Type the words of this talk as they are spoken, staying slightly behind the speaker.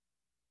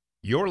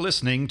You're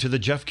listening to The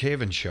Jeff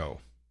Cavins Show,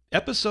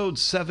 Episode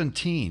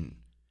 17,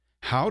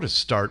 How to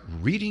Start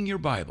Reading Your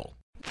Bible.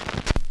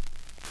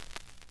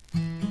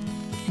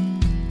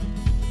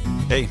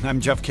 Hey,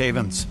 I'm Jeff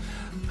Cavins.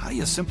 How do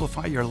you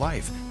simplify your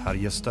life? How do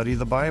you study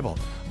the Bible?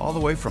 All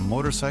the way from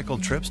motorcycle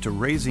trips to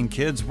raising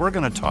kids, we're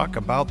going to talk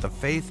about the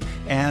faith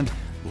and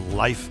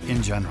life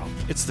in general.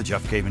 It's The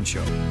Jeff Cavins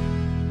Show.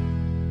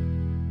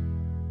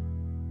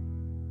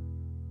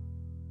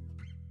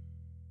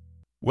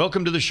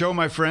 Welcome to the show,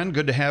 my friend.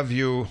 Good to have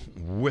you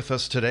with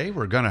us today.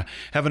 We're going to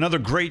have another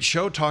great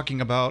show talking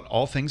about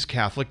all things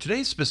Catholic.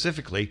 Today,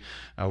 specifically,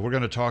 we're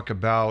going to talk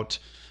about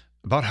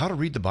how to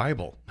read the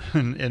Bible,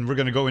 and we're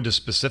going to go into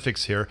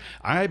specifics here.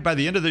 By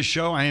the end of this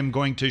show, I am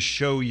going to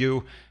show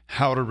you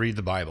how to read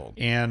the Bible.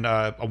 And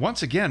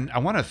once again, I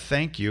want to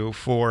thank you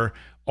for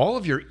all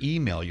of your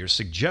email, your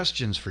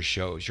suggestions for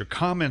shows, your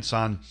comments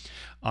on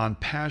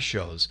past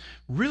shows.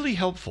 Really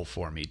helpful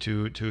for me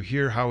to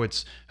hear how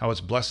it's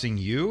blessing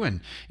you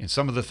and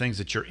some of the things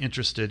that you're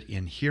interested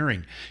in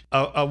hearing.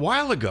 A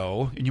while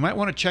ago, and you might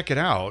want to check it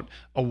out,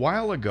 a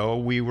while ago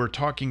we were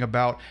talking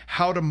about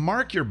how to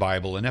mark your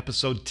Bible in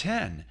episode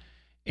 10.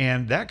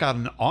 And that got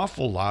an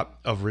awful lot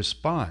of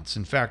response.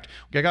 In fact,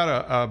 I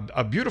got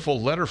a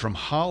beautiful letter from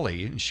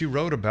Holly, and she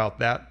wrote about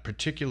that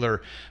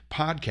particular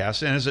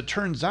podcast. And as it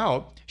turns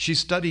out, she's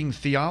studying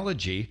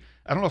theology.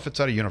 I don't know if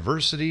it's at a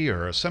university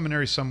or a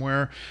seminary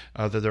somewhere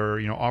that they're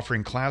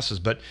offering classes,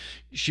 but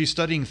she's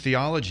studying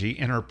theology,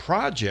 and her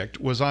project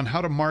was on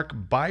how to mark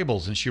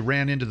Bibles. And she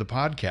ran into the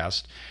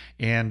podcast,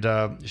 and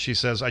she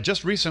says, "I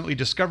just recently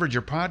discovered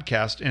your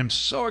podcast, and I'm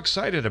so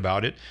excited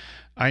about it.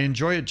 I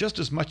enjoy it just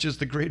as much as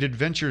the Great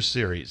Adventure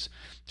series."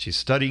 She's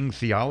studying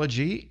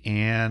theology,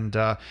 and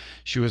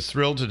she was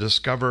thrilled to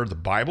discover the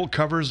Bible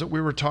covers that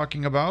we were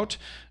talking about,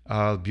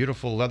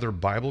 beautiful leather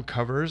Bible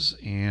covers,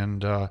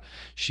 and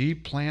she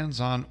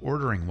plans on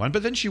ordering one.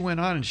 But then she went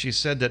on and she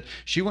said that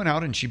she went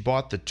out and she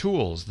bought the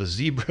tools, the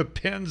zebra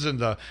pens and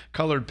the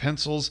colored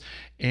pencils,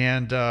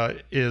 and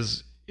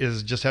is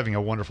just having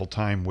a wonderful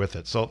time with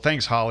it. So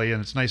thanks, Holly,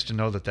 and it's nice to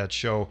know that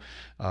show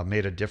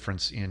made a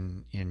difference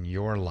in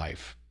your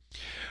life.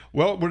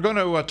 Well, we're going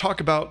to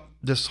talk about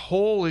this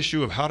whole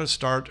issue of how to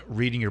start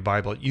reading your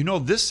Bible.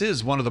 This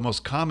is one of the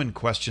most common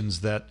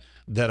questions that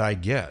I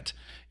get,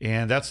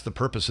 and that's the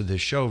purpose of this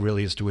show,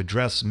 really, is to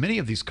address many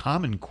of these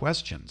common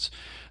questions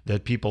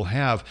that people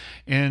have.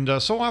 And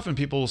so often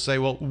people will say,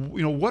 well,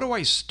 what do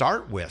I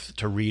start with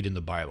to read in the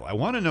Bible? I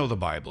want to know the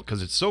Bible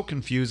because it's so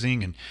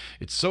confusing and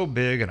it's so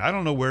big, and I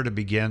don't know where to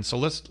begin. So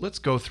let's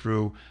go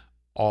through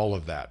all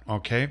of that,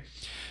 okay?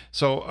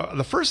 So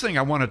the first thing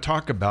I want to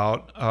talk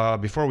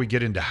about before we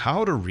get into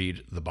how to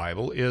read the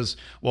Bible is,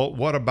 well,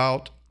 what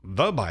about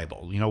the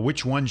Bible?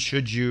 Which one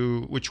should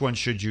you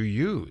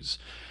use?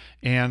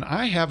 And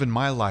I have in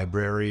my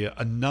library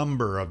a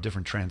number of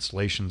different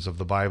translations of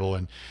the Bible,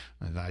 and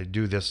I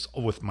do this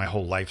with my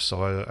whole life,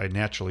 so I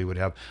naturally would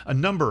have a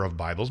number of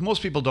Bibles.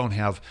 Most people don't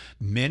have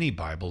many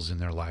Bibles in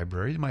their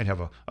library. They might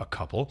have a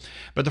couple.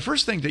 But the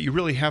first thing that you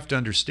really have to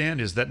understand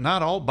is that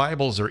not all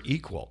Bibles are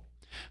equal.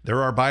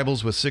 There are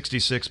Bibles with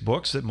 66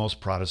 books that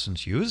most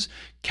Protestants use.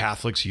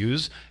 Catholics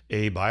use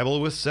a Bible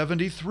with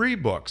 73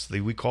 books.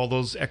 We call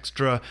those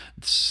extra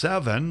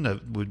 7,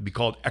 that would be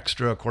called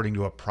extra according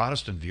to a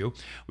Protestant view.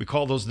 We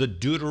call those the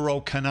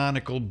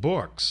deuterocanonical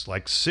books,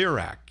 like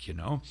Sirach,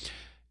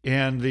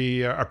 And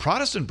our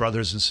Protestant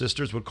brothers and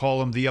sisters would call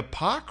them the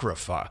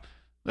Apocrypha.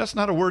 That's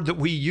not a word that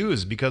we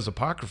use because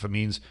Apocrypha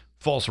means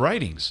false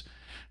writings.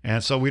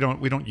 And so we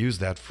don't use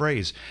that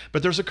phrase.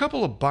 But there's a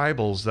couple of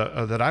Bibles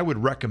that I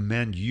would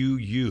recommend you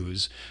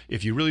use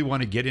if you really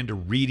want to get into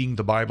reading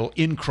the Bible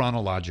in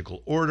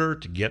chronological order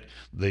to get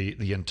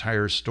the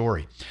entire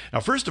story. Now,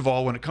 first of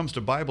all, when it comes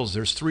to Bibles,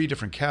 there's 3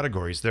 different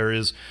categories. There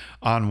is,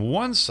 on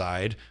one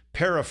side,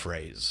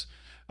 paraphrase.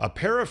 A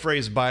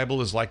paraphrase Bible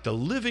is like the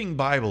Living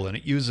Bible, and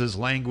it uses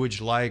language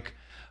like,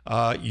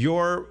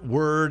 your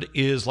word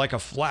is like a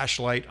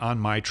flashlight on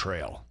my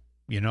trail.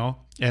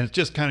 And it's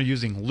just kind of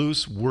using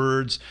loose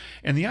words.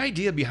 And the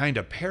idea behind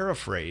a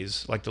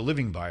paraphrase, like the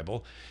Living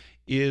Bible,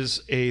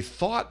 is a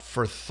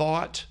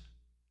thought-for-thought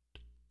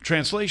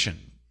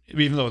translation.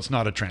 Even though it's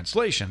not a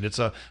translation, it's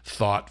a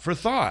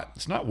thought-for-thought.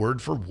 It's not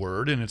word for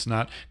word, and it's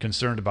not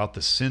concerned about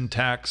the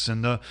syntax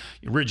and the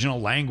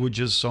original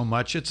languages so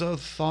much. It's a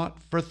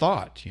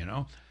thought-for-thought,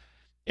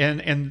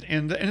 And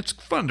it's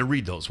fun to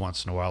read those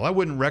once in a while. I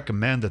wouldn't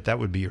recommend that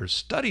would be your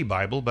study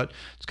Bible, but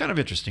it's kind of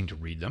interesting to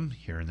read them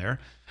here and there.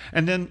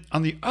 And then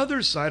on the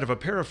other side of a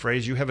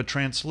paraphrase, you have a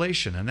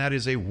translation, and that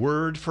is a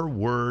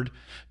word-for-word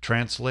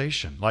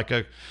translation, like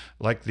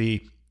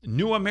the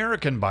New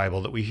American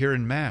Bible that we hear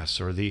in Mass,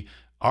 or the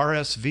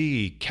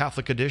RSV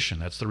Catholic Edition.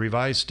 That's the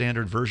Revised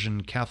Standard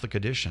Version Catholic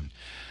Edition.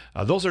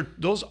 Those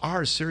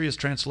are serious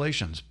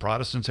translations.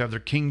 Protestants have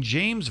their King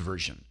James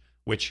Version,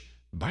 which,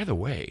 by the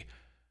way,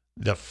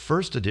 the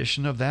first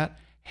edition of that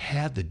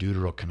had the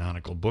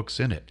deuterocanonical books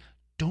in it.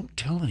 Don't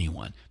tell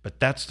anyone, but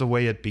that's the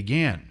way it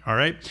began, all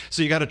right?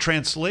 So you got a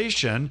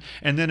translation,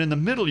 and then in the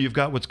middle you've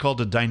got what's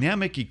called a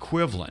dynamic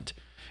equivalent.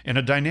 And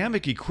a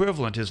dynamic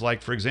equivalent is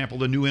like, for example,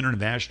 the New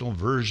International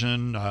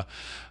Version.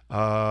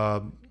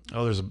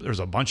 There's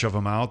a bunch of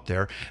them out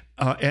there.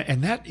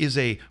 And that is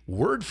a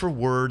word for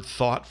word,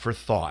 thought for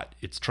thought.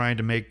 It's trying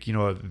to make,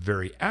 a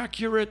very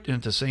accurate and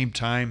at the same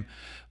time,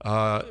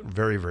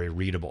 very, very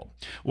readable.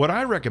 What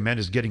I recommend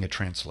is getting a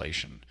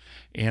translation.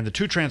 And the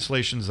two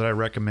translations that I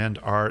recommend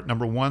are,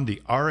 number one,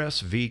 the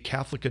RSV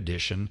Catholic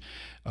Edition.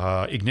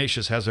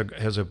 Ignatius has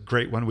a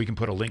great one. We can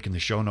put a link in the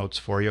show notes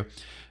for you.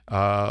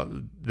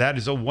 That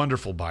is a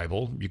wonderful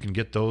Bible. You can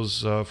get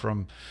those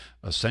from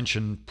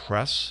Ascension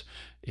Press,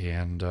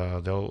 and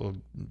they'll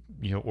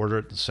order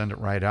it and send it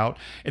right out.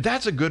 And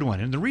that's a good one.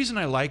 And the reason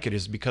I like it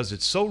is because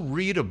it's so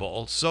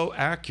readable, so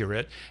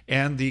accurate,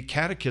 and the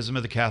Catechism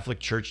of the Catholic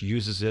Church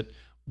uses it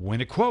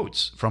when it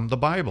quotes from the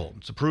Bible.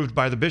 It's approved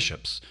by the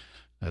bishops.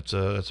 That's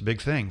a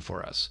big thing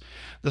for us.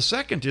 The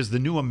second is the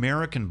New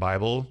American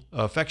Bible,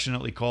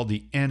 affectionately called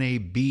the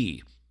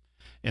NAB.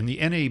 And the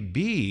NAB,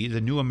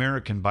 the New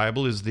American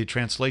Bible, is the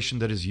translation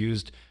that is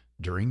used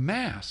during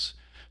Mass.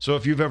 So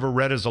if you've ever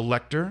read as a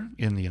lector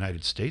in the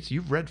United States,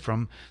 you've read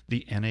from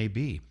the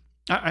NAB.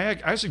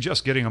 I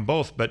suggest getting them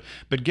both, but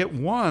get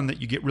one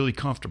that you get really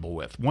comfortable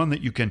with, one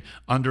that you can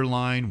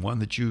underline, one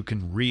that you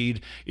can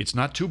read. It's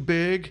not too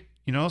big.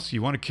 So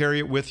you want to carry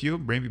it with you,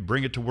 maybe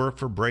bring it to work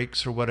for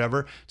breaks or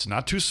whatever. It's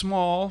not too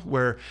small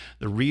where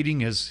the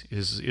reading is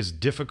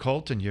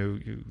difficult and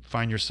you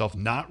find yourself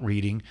not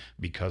reading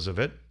because of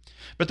it.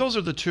 But those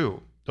are the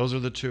two.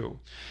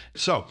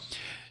 So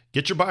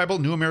get your Bible,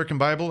 New American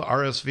Bible,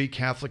 RSV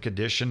Catholic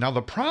Edition. Now,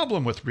 the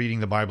problem with reading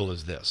the Bible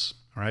is this,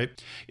 all right,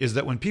 is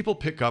that when people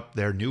pick up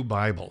their new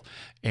Bible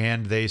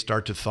and they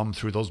start to thumb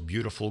through those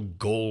beautiful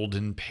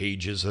golden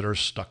pages that are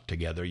stuck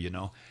together,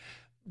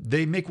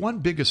 they make one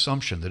big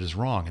assumption that is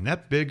wrong. And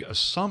that big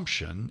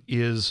assumption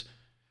is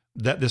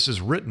that this is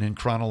written in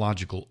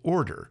chronological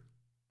order.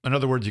 In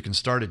other words, you can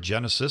start at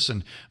Genesis,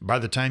 and by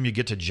the time you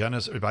get to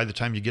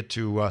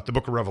the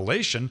book of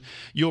Revelation,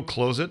 you'll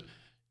close it.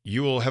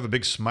 You will have a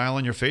big smile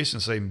on your face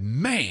and say,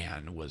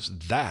 man, was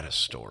that a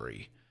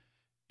story?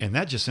 And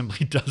that just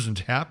simply doesn't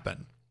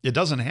happen. It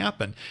doesn't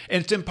happen.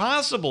 And it's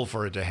impossible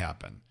for it to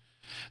happen.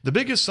 The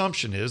big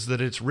assumption is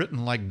that it's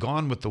written like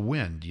Gone with the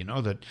Wind,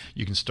 that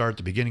you can start at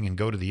the beginning and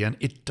go to the end.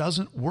 It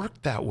doesn't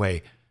work that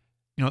way.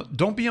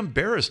 Don't be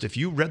embarrassed if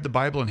you read the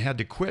Bible and had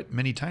to quit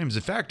many times.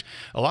 In fact,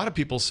 a lot of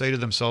people say to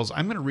themselves,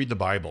 I'm going to read the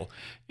Bible,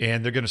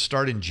 and they're going to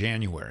start in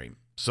January.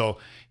 So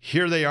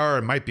here they are,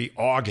 it might be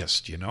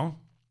August,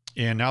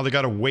 and now they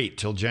got to wait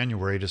till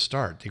January to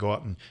start. They go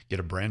out and get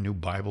a brand new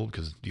Bible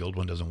because the old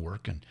one doesn't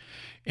work, and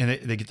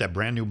they get that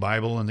brand new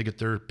Bible and they get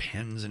their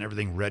pens and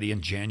everything ready,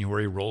 and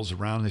January rolls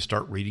around and they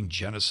start reading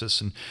Genesis,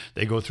 and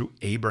they go through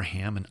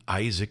Abraham and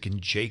Isaac and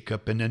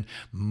Jacob and then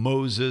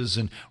Moses,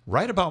 and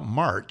right about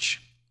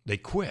March, they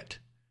quit.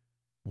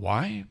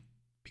 Why?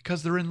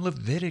 Because they're in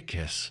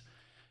Leviticus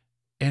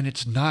and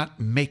it's not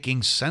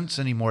making sense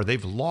anymore.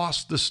 They've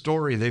lost the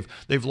story.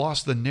 They've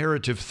lost the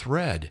narrative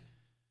thread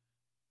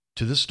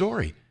to the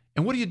story.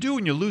 And what do you do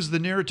when you lose the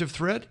narrative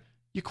thread?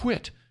 You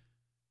quit.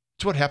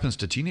 It's what happens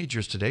to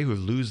teenagers today who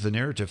lose the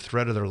narrative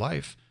thread of their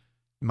life.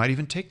 They might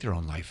even take their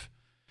own life.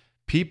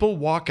 People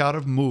walk out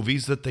of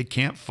movies that they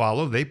can't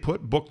follow. They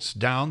put books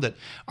down that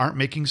aren't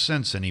making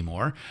sense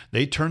anymore.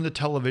 They turn the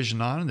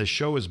television on and the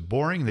show is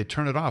boring. They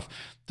turn it off.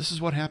 This is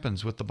what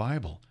happens with the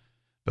Bible.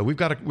 But we've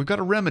got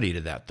a remedy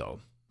to that, though.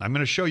 I'm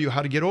going to show you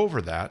how to get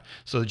over that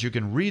so that you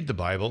can read the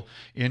Bible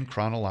in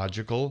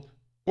chronological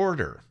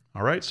order.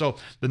 All right. So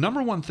the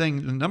number one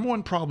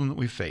problem that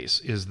we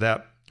face is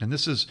that, and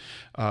this is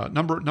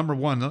number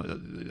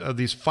one of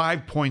these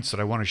 5 points that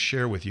I want to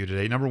share with you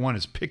today. Number one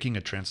is picking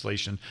a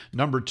translation.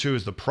 Number two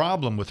is the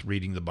problem with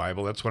reading the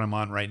Bible. That's what I'm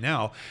on right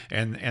now.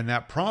 And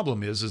that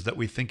problem is that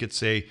we think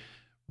it's a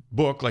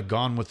book like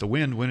Gone with the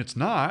Wind when it's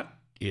not.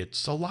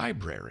 It's a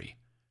library.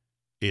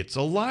 It's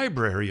a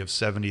library of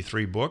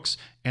 73 books,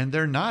 and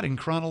they're not in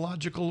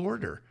chronological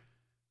order.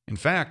 In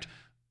fact,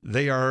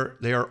 they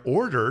are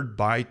ordered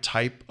by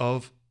type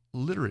of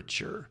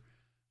literature.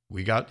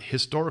 We got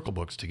historical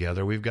books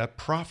together. We've got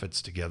prophets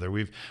together.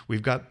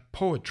 We've got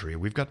poetry.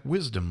 We've got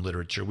wisdom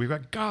literature. We've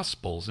got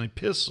gospels and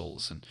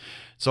epistles. And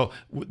so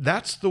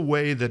that's the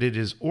way that it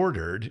is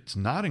ordered. It's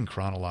not in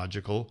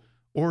chronological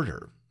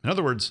order. In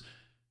other words,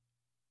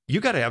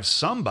 you got to have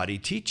somebody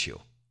teach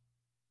you.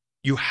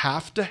 You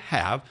have to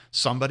have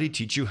somebody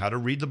teach you how to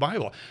read the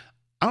Bible.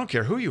 I don't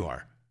care who you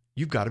are.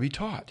 You've got to be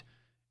taught.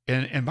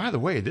 And by the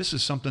way, this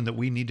is something that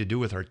we need to do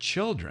with our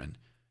children,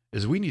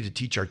 is we need to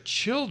teach our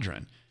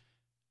children.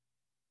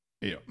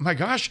 My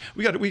gosh,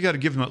 we got to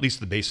give them at least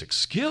the basic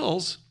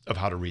skills of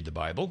how to read the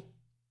Bible.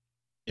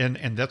 And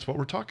that's what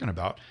we're talking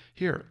about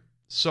here.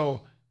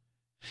 So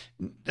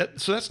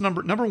that's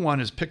number one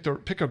is pick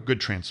a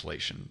good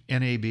translation.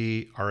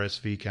 NAB,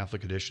 RSV,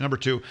 Catholic Edition. Number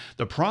two,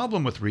 the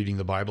problem with reading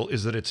the Bible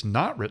is that it's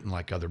not written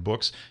like other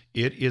books.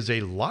 It is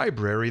a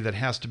library that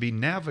has to be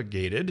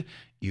navigated.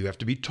 You have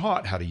to be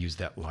taught how to use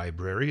that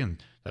library,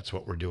 and that's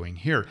what we're doing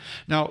here.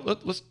 Now,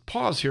 let's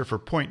pause here for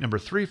point number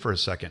 3 for a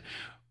second.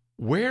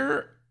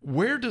 Where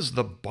does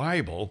the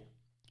Bible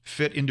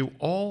fit into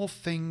all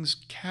things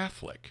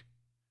Catholic.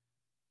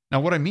 Now,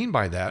 what I mean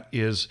by that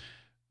is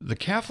the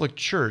Catholic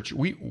Church,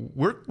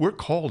 we're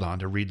called on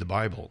to read the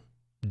Bible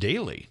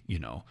daily,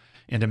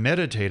 and to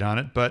meditate on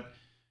it, but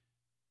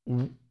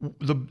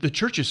the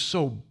church is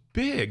so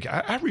big.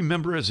 I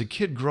remember as a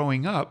kid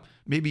growing up,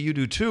 maybe you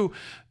do too,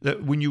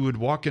 that when you would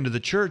walk into the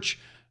church,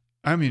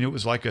 it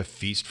was like a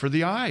feast for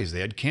the eyes. They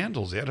had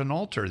candles, they had an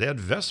altar, they had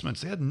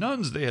vestments, they had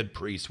nuns, they had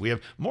priests. We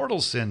have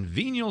mortal sin,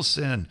 venial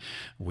sin.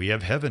 We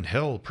have heaven,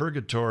 hell,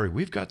 purgatory.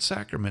 We've got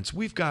sacraments.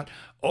 We've got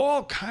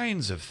all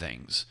kinds of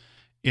things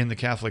in the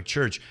Catholic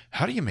Church.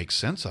 How do you make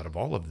sense out of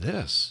all of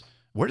this?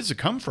 Where does it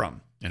come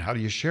from? And how do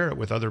you share it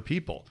with other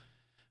people?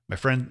 My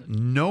friend,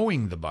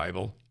 knowing the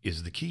Bible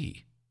is the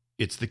key.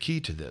 It's the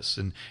key to this.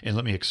 And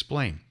let me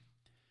explain.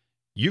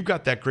 You've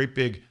got that great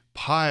big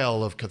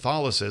pile of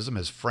Catholicism,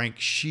 as Frank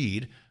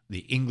Sheed, the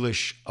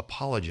English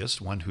apologist,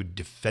 one who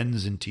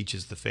defends and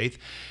teaches the faith,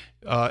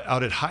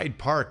 out at Hyde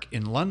Park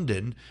in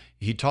London.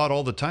 He taught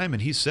all the time,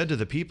 and he said to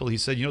the people,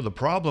 the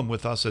problem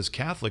with us as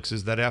Catholics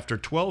is that after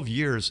 12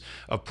 years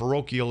of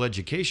parochial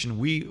education,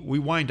 we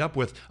wind up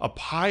with a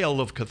pile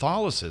of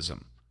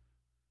Catholicism.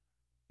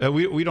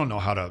 We don't know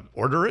how to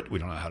order it. We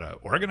don't know how to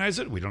organize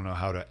it. We don't know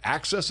how to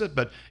access it,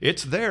 but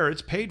it's there.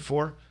 It's paid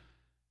for.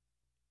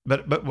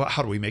 But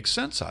how do we make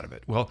sense out of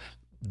it? Well,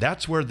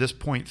 that's where this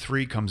point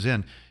 3 comes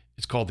in.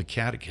 It's called the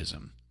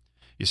Catechism.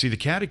 You see, the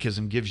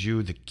Catechism gives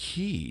you the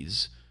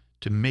keys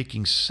to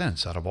making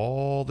sense out of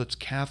all that's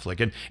Catholic.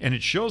 And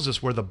it shows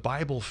us where the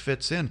Bible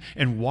fits in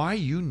and why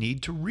you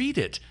need to read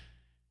it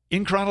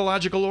in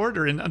chronological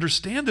order and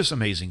understand this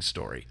amazing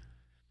story.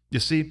 You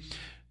see,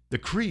 the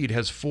Creed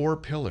has 4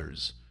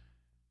 pillars.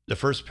 The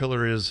first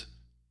pillar is,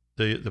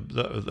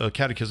 the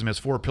Catechism has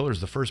 4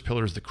 pillars. The first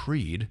pillar is the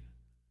Creed.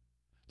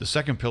 The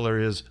second pillar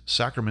is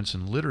sacraments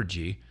and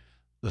liturgy.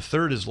 The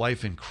third is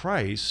life in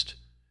Christ.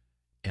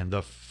 And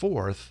the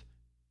fourth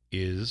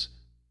is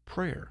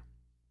prayer.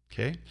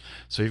 Okay?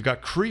 So you've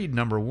got Creed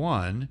number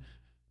 1.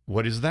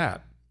 What is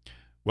that?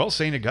 Well,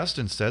 St.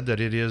 Augustine said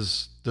that it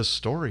is the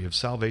story of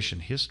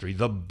salvation history,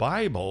 the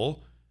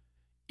Bible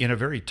in a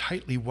very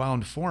tightly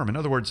wound form. In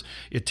other words,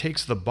 it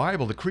takes the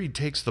Bible, the Creed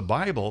takes the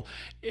Bible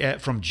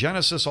from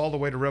Genesis all the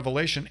way to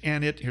Revelation,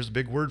 and here's a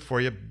big word for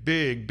you,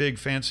 big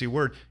fancy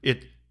word,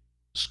 it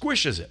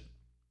squishes it.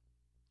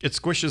 It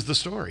squishes the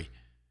story.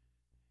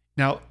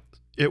 Now,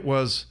 it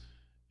was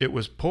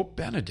Pope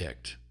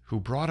Benedict who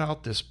brought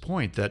out this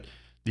point that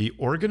the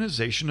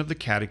organization of the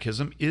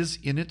Catechism is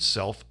in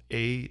itself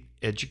an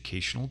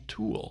educational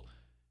tool.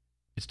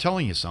 It's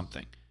telling you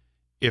something.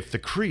 If the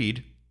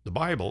Creed, the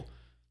Bible,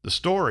 the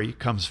story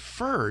comes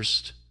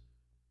first,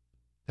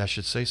 that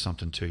should say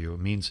something to you. It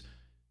means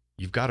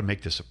you've got to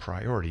make this a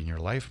priority in your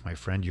life, my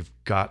friend. You've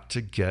got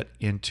to get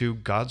into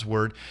God's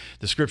Word,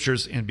 the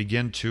Scriptures, and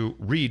begin to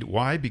read.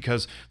 Why?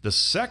 Because the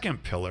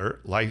second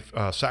pillar, life,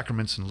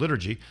 sacraments and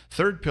liturgy,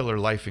 third pillar,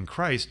 life in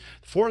Christ,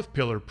 fourth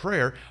pillar,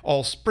 prayer,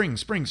 all spring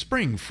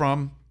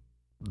from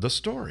the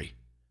story.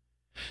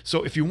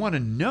 So if you want to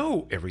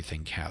know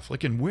everything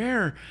Catholic and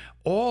where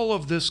all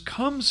of this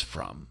comes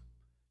from,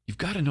 you've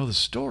got to know the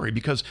story,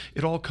 because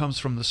it all comes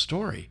from the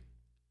story.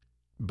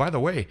 By the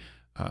way,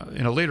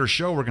 in a later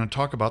show, we're going to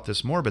talk about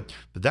this more, but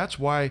that's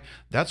why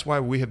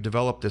we have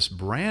developed this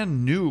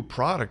brand new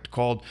product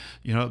called,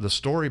 the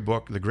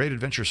Storybook, the Great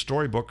Adventure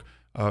Storybook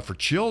for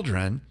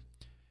children.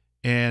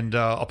 And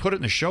I'll put it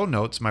in the show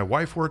notes. My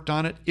wife worked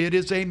on it. It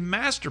is a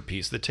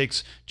masterpiece that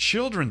takes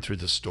children through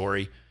the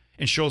story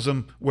and shows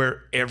them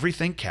where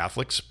everything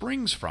Catholic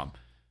springs from.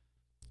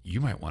 You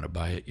might want to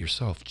buy it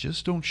yourself.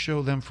 Just don't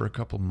show them for a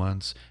couple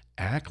months.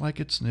 Act like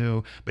it's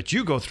new, but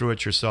you go through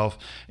it yourself,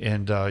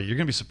 and you're going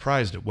to be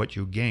surprised at what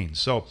you gain.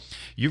 So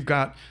you've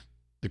got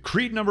the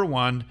Creed number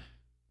 1.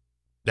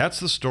 That's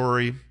the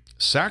story.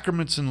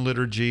 Sacraments and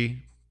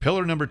liturgy.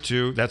 Pillar number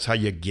 2. That's how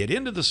you get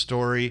into the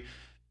story.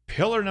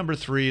 Pillar number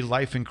 3,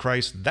 life in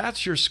Christ.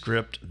 That's your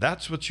script.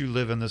 That's what you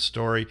live in the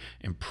story.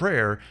 And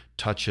prayer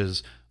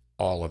touches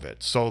all of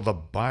it. So the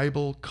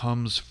Bible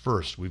comes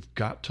first. We've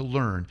got to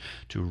learn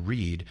to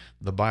read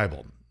the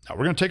Bible. Now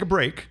we're going to take a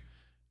break.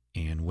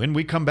 And when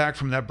we come back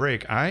from that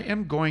break,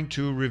 I'm going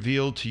to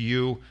reveal to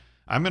you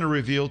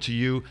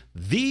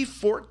the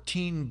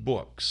 14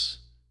 books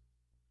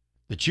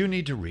that you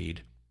need to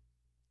read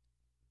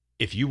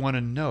if you want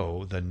to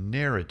know the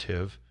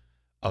narrative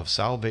of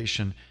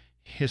salvation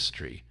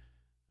history.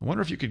 I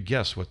wonder if you could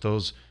guess what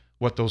those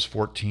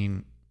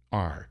 14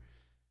 are.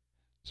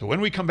 So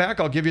when we come back,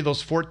 I'll give you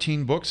those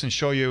 14 books and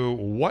show you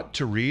what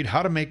to read,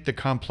 how to make the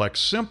complex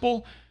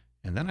simple,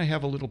 and then I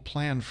have a little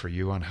plan for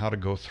you on how to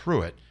go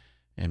through it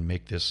and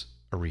make this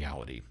a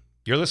reality.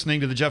 You're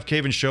listening to The Jeff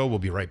Cavins Show. We'll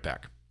be right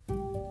back.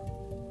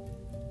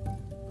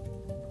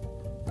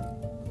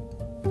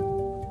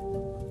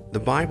 The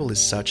Bible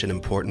is such an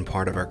important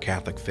part of our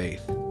Catholic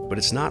faith, but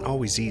it's not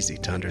always easy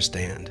to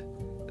understand.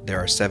 There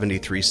are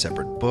 73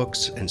 separate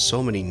books and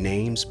so many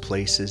names,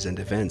 places, and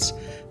events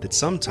that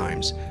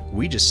sometimes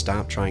we just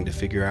stop trying to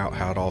figure out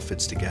how it all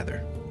fits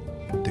together.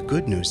 The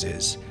good news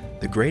is,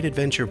 The Great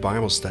Adventure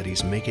Bible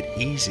Studies make it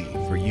easy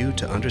for you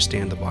to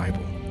understand the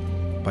Bible.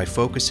 By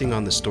focusing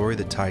on the story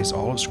that ties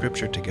all of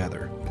Scripture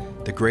together,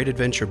 the Great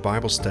Adventure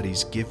Bible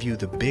Studies give you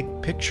the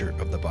big picture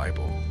of the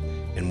Bible.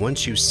 And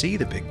once you see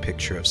the big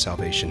picture of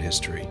salvation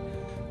history,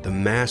 the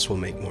Mass will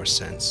make more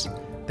sense,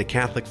 the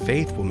Catholic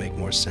faith will make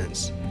more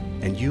sense,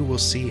 and you will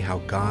see how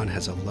God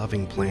has a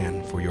loving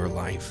plan for your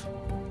life.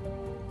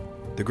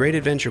 The Great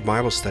Adventure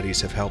Bible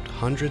Studies have helped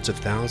hundreds of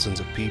thousands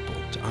of people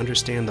to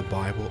understand the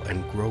Bible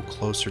and grow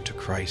closer to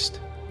Christ.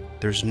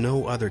 There's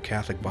no other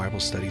Catholic Bible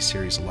study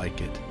series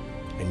like it,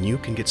 and you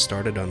can get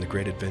started on the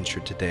Great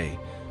Adventure today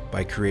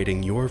by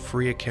creating your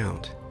free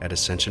account at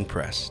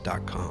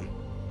ascensionpress.com.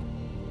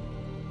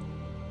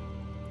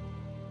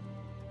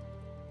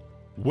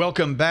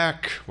 Welcome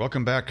back.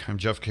 Welcome back. I'm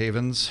Jeff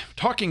Cavins,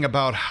 talking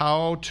about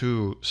how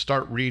to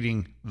start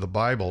reading the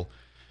Bible,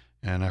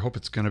 and I hope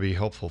it's going to be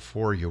helpful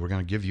for you. We're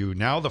going to give you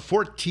now the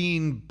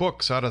 14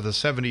 books out of the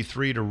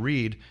 73 to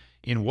read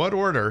in what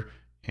order,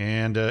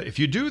 and if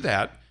you do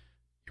that,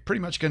 you're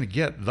pretty much going to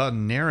get the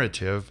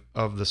narrative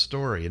of the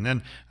story. And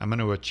then I'm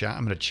going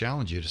to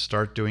challenge you to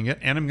start doing it,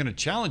 and I'm going to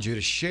challenge you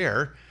to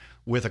share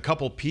with a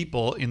couple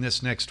people in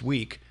this next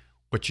week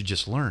what you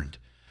just learned.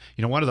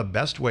 You know, one of the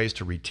best ways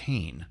to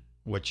retain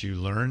what you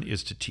learn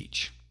is to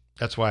teach.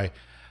 That's why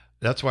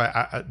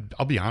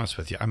I'll be honest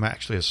with you. I'm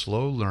actually a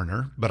slow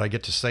learner, but I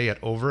get to say it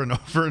over and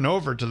over and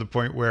over to the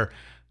point where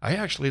I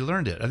actually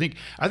learned it.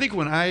 I think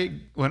when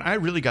I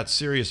really got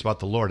serious about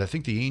the Lord, I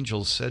think the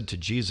angels said to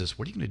Jesus,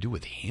 "What are you going to do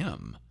with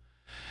him?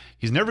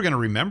 He's never going to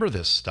remember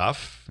this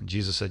stuff." And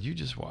Jesus said, "You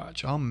just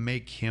watch. I'll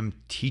make him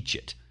teach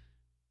it,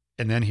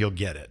 and then he'll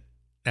get it."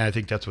 And I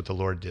think that's what the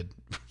Lord did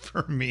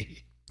for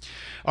me.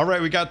 All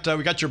right, we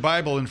got your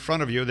Bible in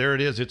front of you. There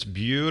it is. It's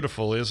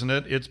beautiful, isn't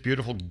it? It's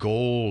beautiful,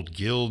 gold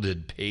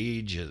gilded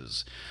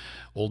pages,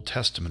 Old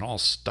Testament all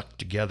stuck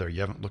together. You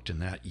haven't looked in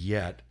that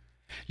yet.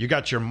 You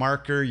got your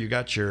marker. You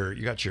got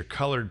your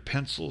colored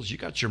pencils. You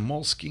got your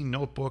Moleskine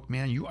notebook.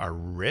 Man, you are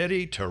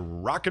ready to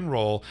rock and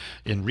roll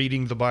in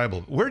reading the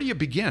Bible. Where do you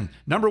begin?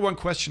 Number one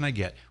question I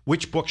get: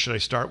 which book should I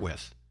start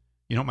with?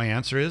 You know what my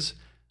answer is?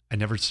 I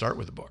never start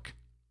with a book.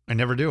 I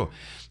never do.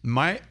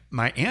 My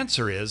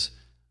answer is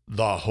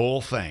the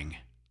whole thing.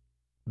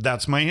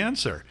 That's my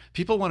answer.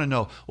 People want to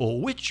know, well,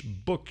 which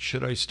book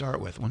should I start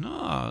with? Well,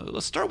 no,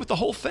 let's start with the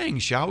whole thing,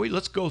 shall we?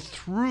 Let's go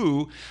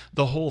through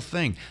the whole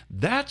thing.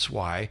 That's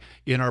why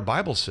in our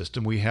Bible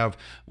system we have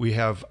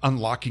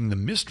Unlocking the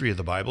Mystery of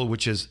the Bible,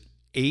 which is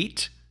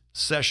 8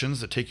 sessions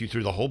that take you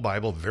through the whole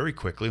Bible very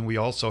quickly. And we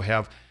also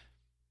have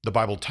the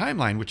Bible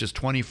Timeline, which is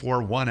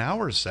 24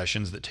 1-hour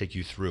sessions that take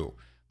you through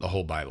the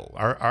whole Bible.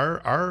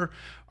 Our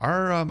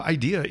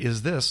idea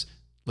is this: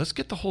 let's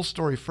get the whole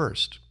story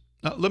first.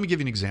 Now, let me give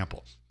you an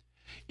example.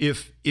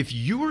 If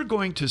you were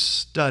going to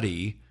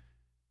study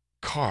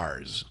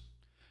cars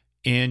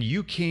and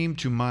you came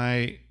to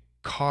my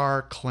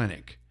car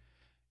clinic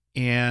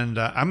and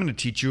I'm going to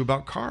teach you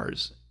about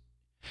cars,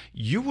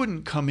 you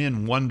wouldn't come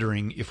in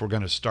wondering if we're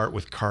going to start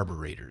with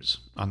carburetors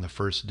on the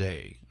first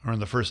day, or on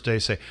the first day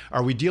say,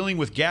 are we dealing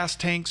with gas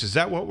tanks? Is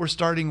that what we're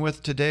starting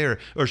with today?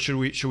 Or should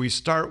we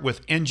start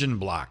with engine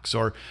blocks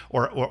or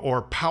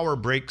power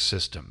brake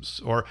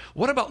systems? Or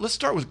what about, let's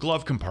start with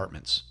glove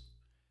compartments.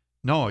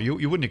 No,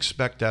 you wouldn't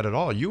expect that at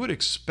all. You would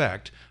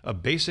expect a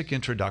basic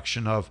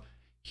introduction of,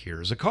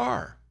 here's a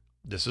car.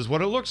 This is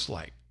what it looks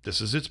like.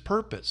 This is its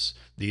purpose.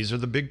 These are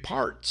the big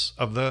parts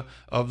of the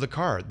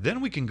car.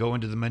 Then we can go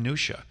into the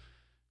minutia.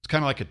 It's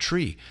kind of like a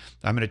tree.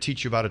 I'm going to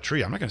teach you about a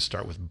tree. I'm not going to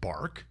start with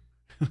bark.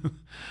 I'm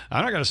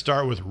not going to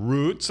start with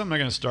roots. I'm not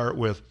going to start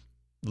with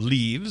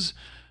leaves.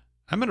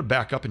 I'm going to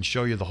back up and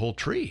show you the whole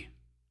tree.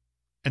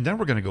 And then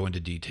we're going to go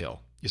into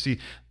detail. You see,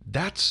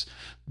 that's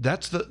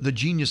the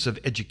genius of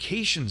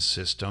education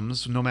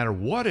systems, no matter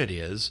what it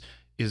is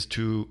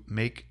to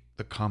make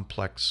the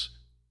complex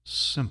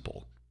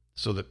simple,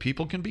 so that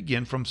people can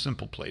begin from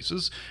simple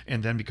places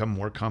and then become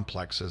more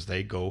complex as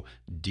they go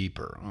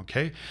deeper,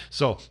 okay?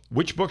 So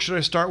which book should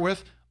I start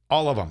with?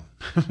 All of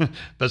them,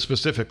 but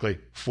specifically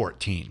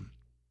 14.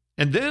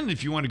 And then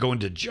if you want to go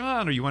into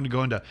John, or you want to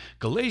go into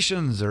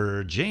Galatians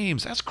or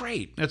James, that's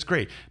great. That's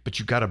great. But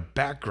you got a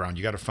background,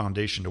 you got a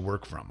foundation to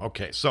work from.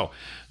 Okay, so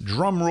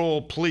drum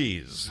roll,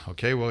 please.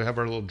 Okay, we'll have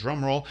our little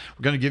drum roll.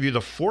 We're going to give you the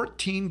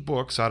 14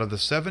 books out of the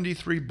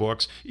 73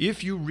 books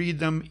if you read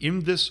them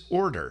in this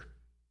order.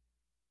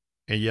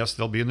 And yes,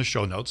 they'll be in the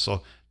show notes,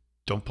 so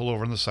don't pull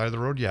over on the side of the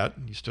road yet.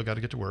 You still got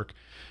to get to work.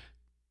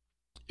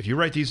 If you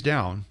write these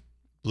down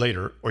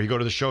later, or you go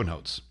to the show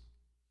notes,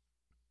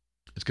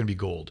 it's going to be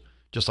gold.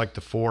 Just like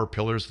the 4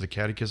 pillars of the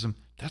catechism,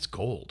 that's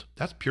gold.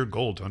 That's pure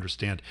gold to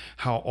understand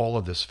how all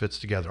of this fits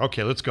together.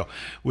 Okay, let's go.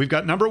 We've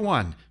got number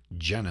 1,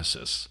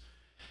 Genesis.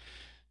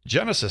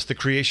 Genesis, the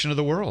creation of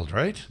the world,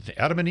 right?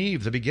 Adam and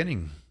Eve, the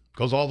beginning.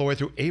 Goes all the way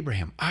through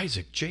Abraham,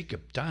 Isaac,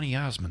 Jacob, Donny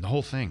Osmond, the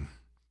whole thing.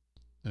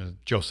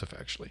 Joseph,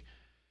 actually.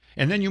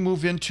 And then you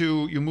move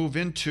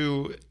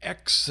into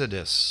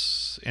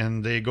Exodus,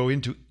 and they go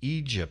into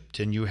Egypt,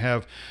 and you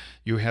have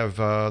You have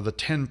the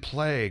 10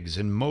 plagues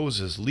and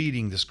Moses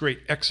leading this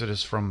great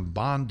exodus from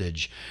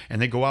bondage.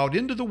 And they go out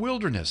into the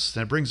wilderness.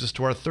 That brings us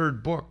to our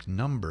third book,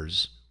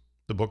 Numbers,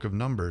 the book of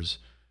Numbers.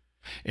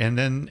 And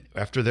then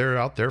after they're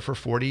out there for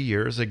 40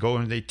 years, they go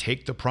and they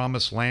take the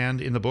promised land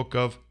in the book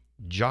of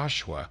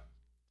Joshua.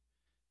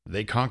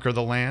 They conquer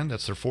the land.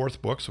 That's their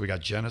fourth book. So we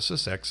got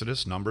Genesis,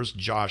 Exodus, Numbers,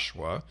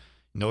 Joshua.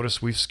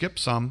 Notice we've skipped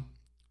some.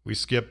 We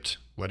skipped,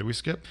 what did we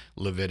skip?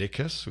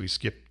 Leviticus. We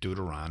skipped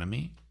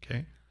Deuteronomy.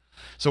 Okay.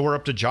 So we're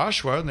up to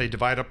Joshua, and they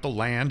divide up the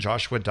land.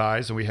 Joshua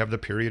dies, and we have the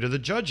period of the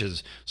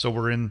Judges. So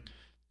we're in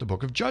the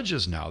book of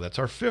Judges now. That's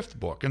our fifth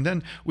book. And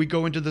then we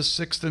go into the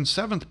sixth and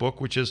seventh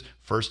book, which is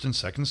 1st and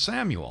 2nd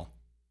Samuel.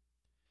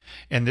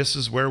 And this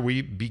is where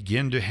we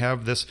begin to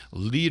have this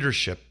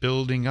leadership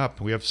building up.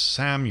 We have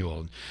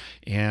Samuel,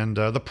 and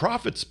the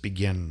prophets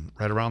begin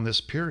right around this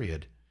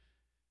period.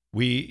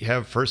 We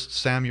have 1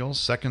 Samuel,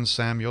 2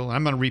 Samuel.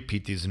 I'm going to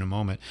repeat these in a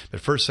moment.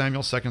 But 1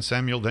 Samuel, 2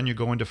 Samuel, then you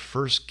go into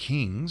 1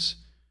 Kings,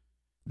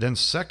 then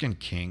 2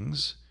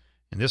 Kings.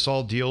 And this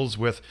all deals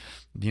with,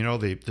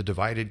 the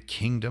divided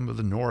kingdom of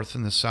the north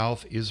and the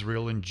south,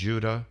 Israel and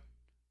Judah.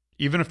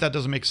 Even if that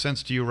doesn't make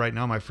sense to you right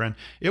now, my friend,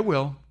 it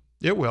will.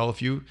 It will.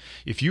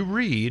 If you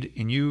read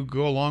and you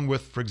go along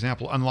with, for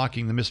example,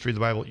 Unlocking the Mystery of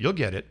the Bible, you'll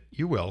get it.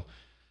 You will.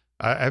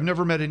 I've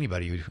never met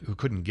anybody who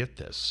couldn't get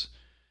this.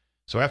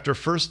 So after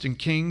 1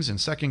 Kings and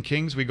 2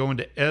 Kings, we go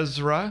into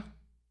Ezra,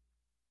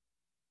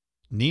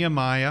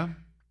 Nehemiah,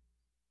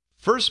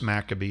 1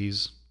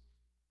 Maccabees,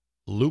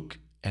 Luke,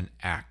 and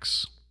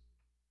Acts.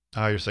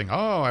 You're saying,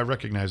 I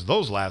recognize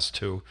those last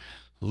two,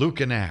 Luke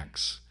and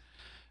Acts.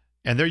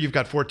 And there you've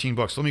got 14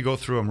 books. Let me go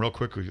through them real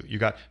quickly. You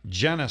got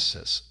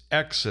Genesis,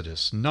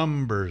 Exodus,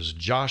 Numbers,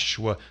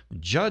 Joshua,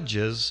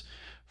 Judges,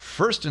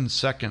 1st and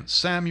 2nd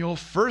Samuel,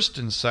 1st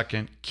and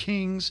 2nd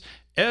Kings,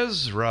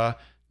 Ezra,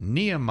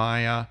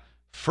 Nehemiah,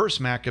 1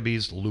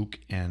 Maccabees, Luke,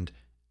 and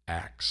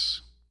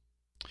Acts.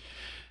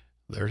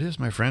 There it is,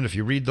 my friend. If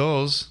you read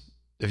those,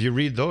 you're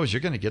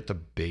going to get the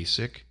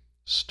basic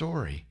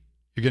story.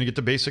 You're going to get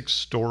the basic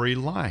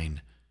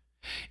storyline.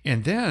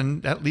 And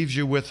then that leaves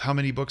you with how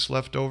many books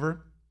left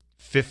over?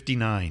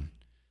 59.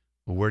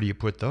 Well, where do you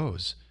put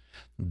those?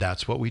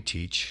 That's what we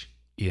teach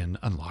in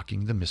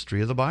Unlocking the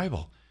Mystery of the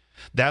Bible.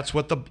 That's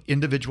what the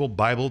individual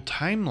Bible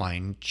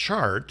timeline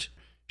chart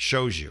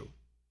shows you.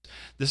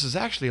 This is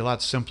actually a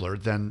lot simpler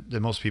than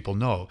most people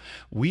know.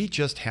 We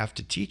just have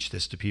to teach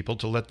this to people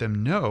to let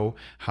them know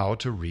how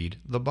to read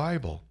the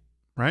Bible,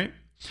 right?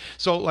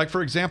 So, like,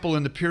 for example,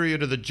 in the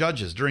period of the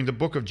Judges, during the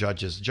book of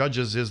Judges,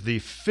 Judges is the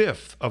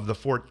fifth of the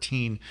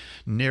 14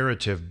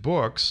 narrative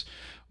books.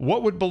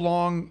 What would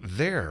belong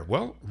there?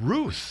 Well,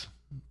 Ruth.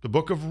 The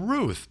book of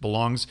Ruth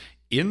belongs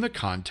in the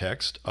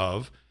context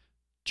of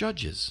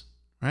Judges,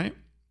 right?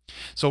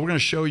 So we're going to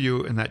show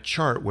you in that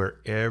chart where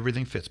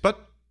everything fits.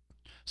 But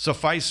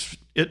suffice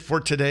it for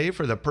today,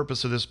 for the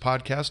purpose of this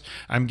podcast,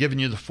 I'm giving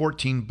you the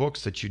 14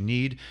 books that you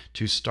need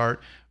to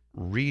start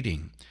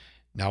reading.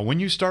 Now, when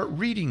you start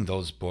reading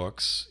those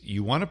books,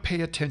 you want to pay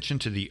attention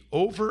to the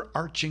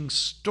overarching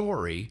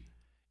story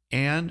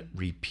and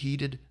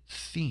repeated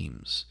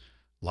themes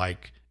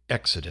like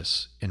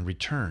Exodus and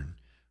return,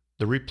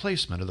 the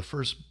replacement of the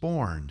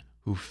firstborn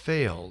who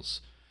fails,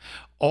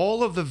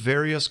 all of the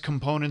various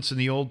components in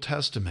the Old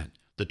Testament,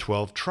 the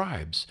 12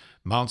 tribes,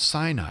 Mount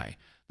Sinai,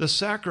 the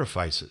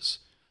sacrifices,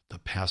 the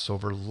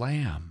Passover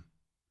lamb.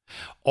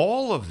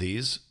 All of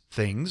these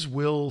things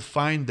will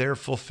find their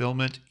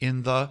fulfillment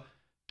in the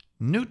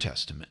New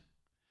Testament.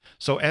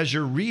 So as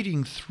you're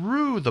reading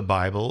through the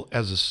Bible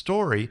as a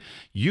story,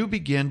 you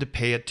begin to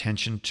pay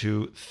attention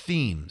to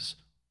themes,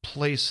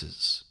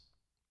 places,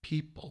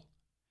 people.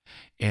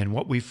 And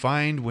what we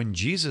find when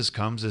Jesus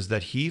comes is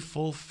that he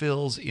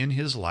fulfills in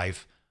his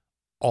life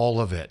all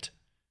of it.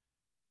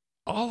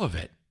 All of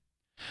it.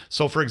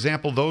 So, for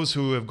example, those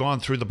who have gone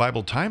through the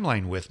Bible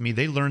timeline with me,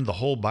 they learned the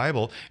whole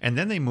Bible, and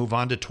then they move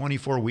on to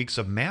 24 weeks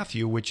of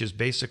Matthew, which is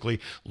basically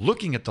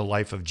looking at the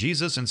life of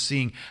Jesus and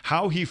seeing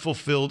how he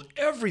fulfilled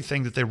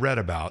everything that they read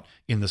about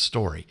in the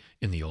story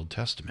in the Old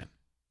Testament.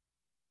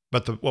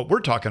 But what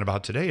we're talking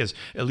about today is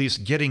at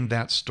least getting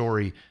that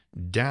story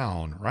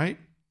down, right?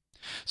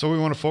 So we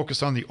want to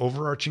focus on the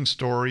overarching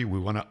story. We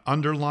want to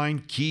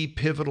underline key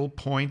pivotal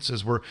points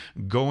as we're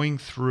going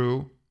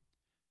through.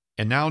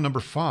 And now, number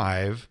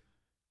 5,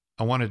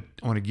 I want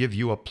to give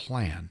you a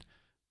plan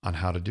on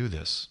how to do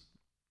this.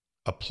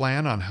 A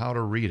plan on how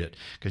to read it.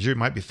 Because you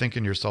might be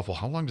thinking to yourself, well,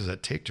 how long does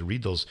that take to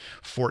read those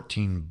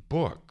 14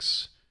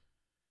 books?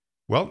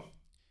 Well,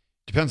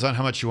 it depends on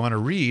how much you want to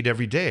read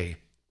every day.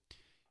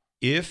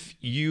 If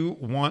you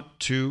want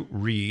to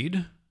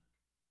read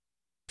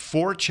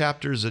 4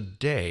 chapters a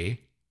day,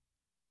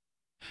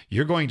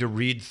 you're going to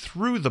read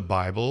through the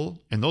Bible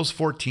and those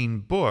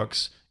 14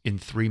 books in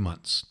 3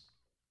 months.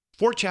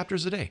 4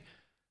 chapters a day,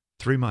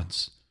 3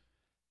 months.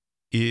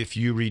 If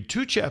you read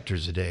 2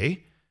 chapters a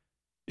day,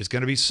 it's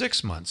going to be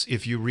 6 months.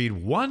 If you read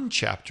 1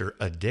 chapter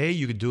a day,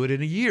 you could do it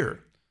in a year.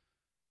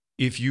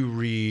 If you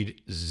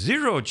read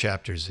 0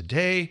 chapters a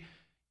day,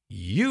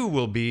 you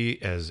will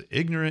be as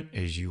ignorant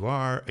as you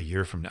are a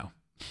year from now.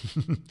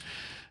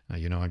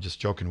 I'm just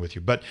joking with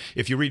you. But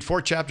if you read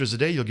 4 chapters a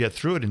day, you'll get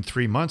through it in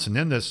 3 months. And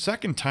then the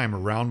second time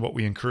around, what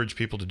we encourage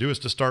people to do is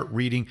to start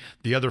reading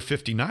the other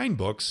 59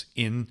 books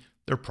in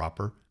their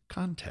proper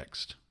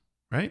context,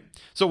 right?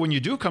 So when you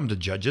do come to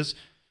Judges,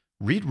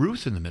 read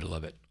Ruth in the middle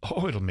of it.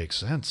 Oh, it'll make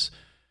sense.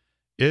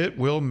 It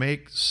will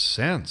make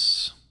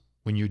sense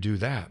when you do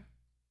that.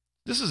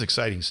 This is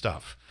exciting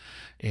stuff.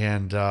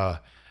 And,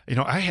 let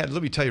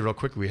me tell you real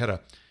quickly, we had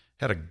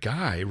a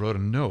guy wrote a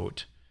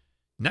note,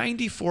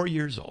 94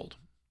 years old.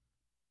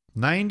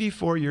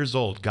 94 years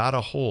old, got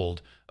a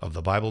hold of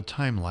the Bible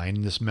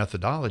timeline, this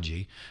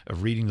methodology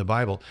of reading the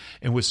Bible,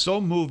 and was so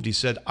moved, he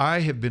said, I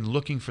have been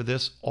looking for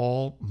this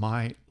all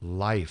my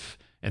life.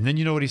 And then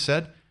you know what he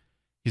said?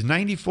 He's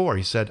 94.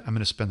 He said, I'm going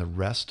to spend the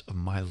rest of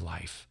my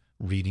life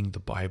reading the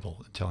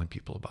Bible and telling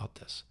people about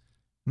this.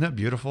 Isn't that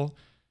beautiful?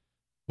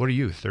 What are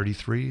you,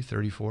 33,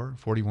 34,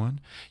 41?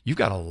 You've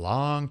got a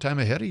long time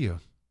ahead of you,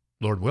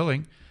 Lord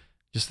willing.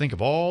 Just think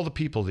of all the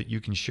people that you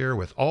can share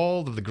with,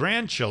 all of the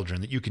grandchildren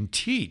that you can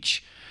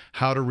teach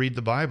how to read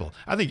the Bible.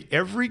 I think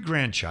every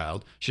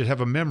grandchild should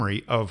have a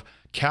memory of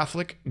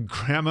Catholic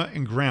grandma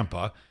and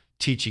grandpa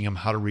teaching them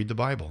how to read the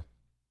Bible,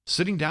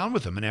 sitting down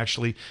with them and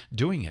actually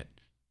doing it.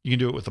 You can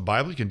do it with the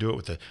Bible. You can do it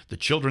with the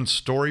children's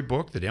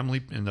storybook that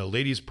Emily and the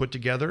ladies put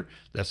together.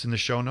 That's in the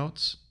show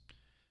notes.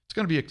 It's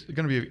going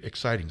to be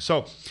exciting.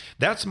 So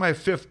that's my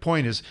 5th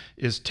point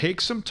is take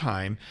some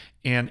time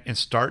and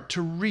start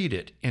to read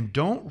it, and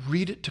don't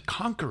read it to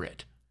conquer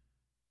it.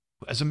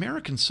 As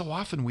Americans, so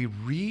often we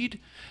read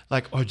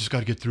like, oh, I just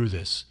got to get through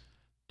this.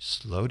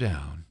 Slow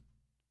down.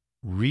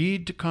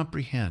 Read to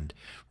comprehend.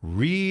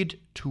 Read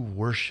to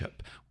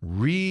worship.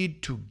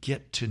 Read to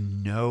get to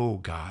know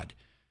God,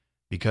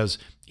 because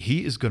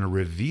he is going to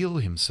reveal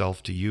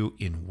himself to you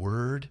in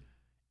word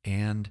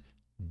and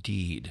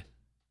deed.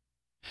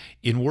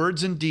 In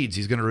words and deeds,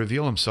 he's going to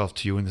reveal himself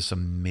to you in this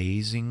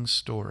amazing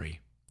story.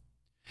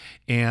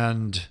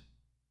 And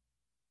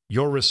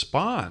your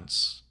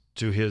response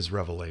to his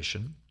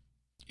revelation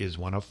is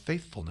one of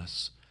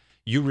faithfulness.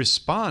 You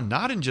respond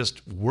not in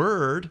just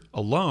word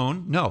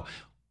alone. No,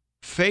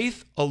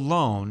 faith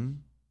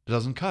alone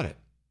doesn't cut it.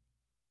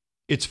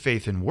 It's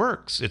faith in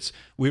works.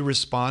 We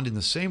respond in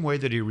the same way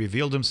that he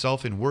revealed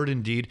himself in word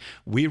and deed.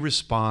 We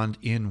respond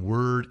in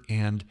word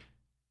and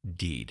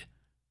deed.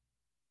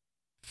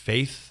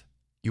 Faith,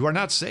 you are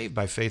not saved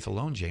by faith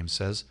alone, James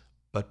says,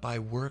 but by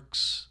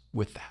works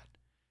with that,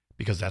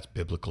 because that's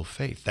biblical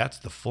faith. That's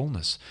the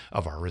fullness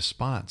of our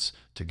response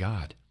to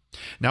God.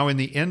 Now, in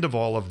the end of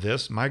all of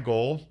this, my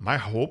goal, my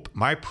hope,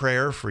 my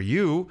prayer for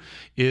you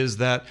is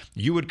that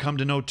you would come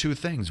to know 2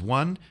 things.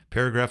 One,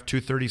 paragraph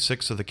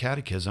 236 of the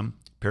Catechism.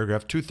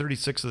 Paragraph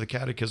 236 of the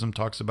Catechism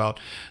talks about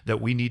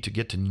that we need to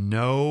get to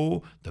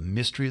know the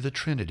mystery of the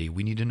Trinity.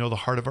 We need to know the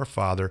heart of our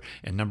Father.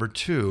 And number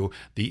 2,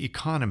 the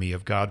economy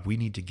of God. We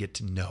need to get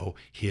to know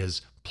his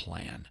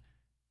plan.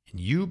 And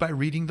you, by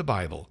reading the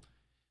Bible,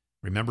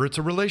 remember it's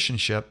a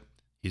relationship.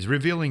 He's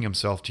revealing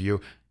himself to you.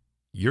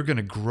 You're going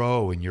to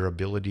grow in your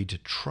ability to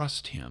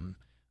trust him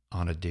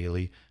on a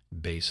daily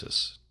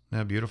basis.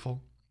 Isn't that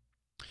beautiful?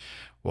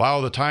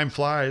 Wow, the time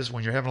flies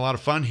when you're having a lot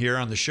of fun here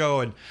on the show.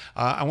 And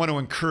I want to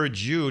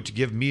encourage you to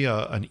give me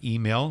an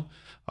email.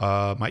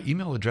 My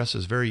email address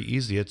is very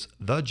easy. It's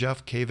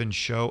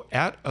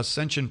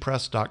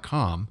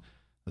thejeffcavenshow@ascensionpress.com.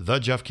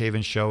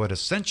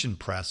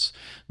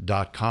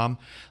 thejeffcavenshow@ascensionpress.com.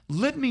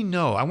 Let me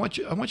know. I want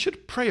you to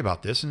pray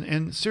about this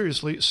and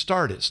seriously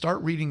start it.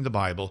 Start reading the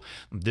Bible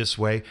this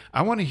way.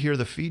 I want to hear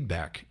the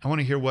feedback. I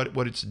want to hear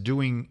what it's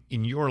doing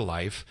in your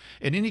life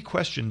and any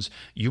questions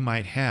you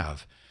might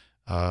have.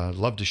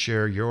 Love to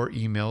share your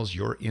emails,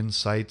 your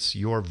insights,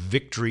 your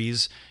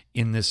victories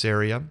in this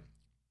area.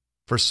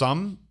 For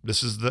some,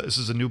 this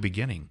is a new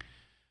beginning.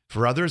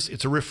 For others,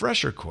 it's a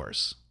refresher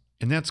course,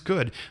 and that's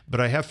good.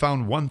 But I have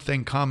found one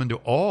thing common to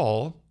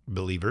all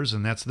believers,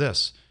 and that's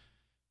this.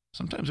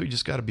 Sometimes we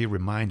just got to be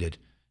reminded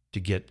to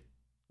get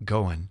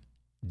going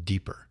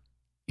deeper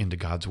into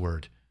God's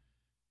Word.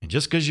 And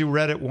just because you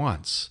read it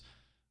once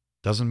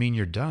doesn't mean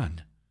you're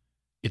done.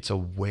 It's a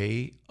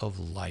way of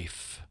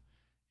life.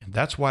 And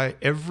that's why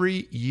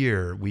every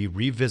year we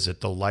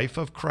revisit the life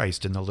of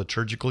Christ in the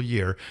liturgical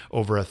year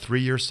over a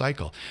 3-year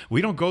cycle.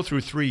 We don't go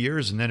through 3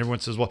 years and then everyone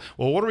says, well,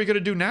 what are we going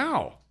to do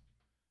now?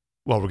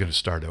 Well, we're going to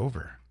start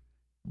over.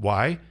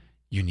 Why?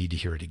 You need to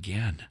hear it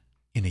again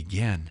and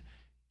again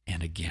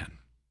and again.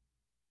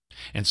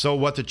 And so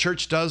what the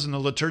church does in the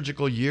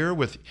liturgical year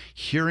with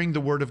hearing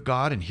the Word of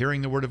God and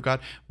hearing the Word of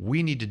God,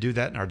 we need to do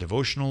that in our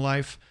devotional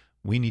life.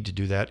 We need to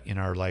do that in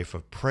our life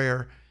of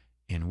prayer.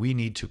 And we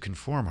need to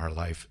conform our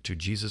life to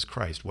Jesus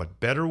Christ. What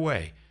better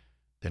way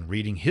than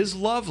reading his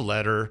love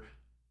letter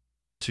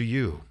to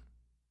you?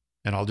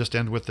 And I'll just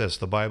end with this.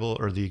 The Bible,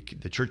 or the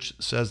church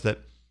says that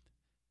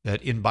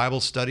in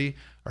Bible study,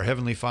 our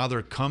Heavenly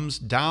Father comes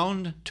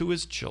down to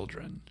his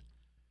children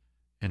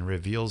and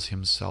reveals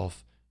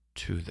himself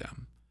to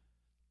them.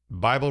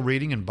 Bible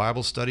reading and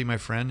Bible study, my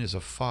friend, is a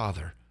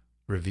father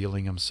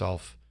revealing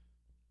himself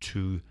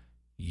to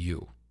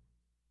you.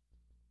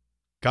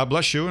 God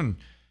bless you, and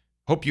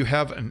hope you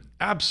have an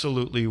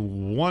absolutely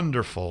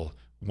wonderful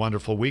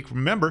week.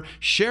 Remember,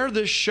 share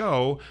this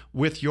show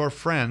with your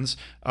friends.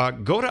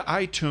 Go to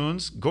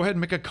iTunes. Go ahead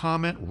and make a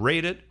comment.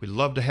 Rate it. We'd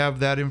love to have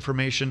that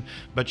information.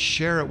 But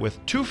share it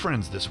with 2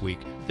 friends this week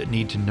that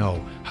need to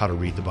know how to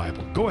read the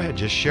Bible. Go ahead,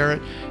 just share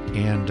it,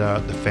 and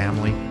the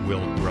family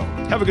will grow.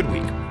 Have a good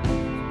week.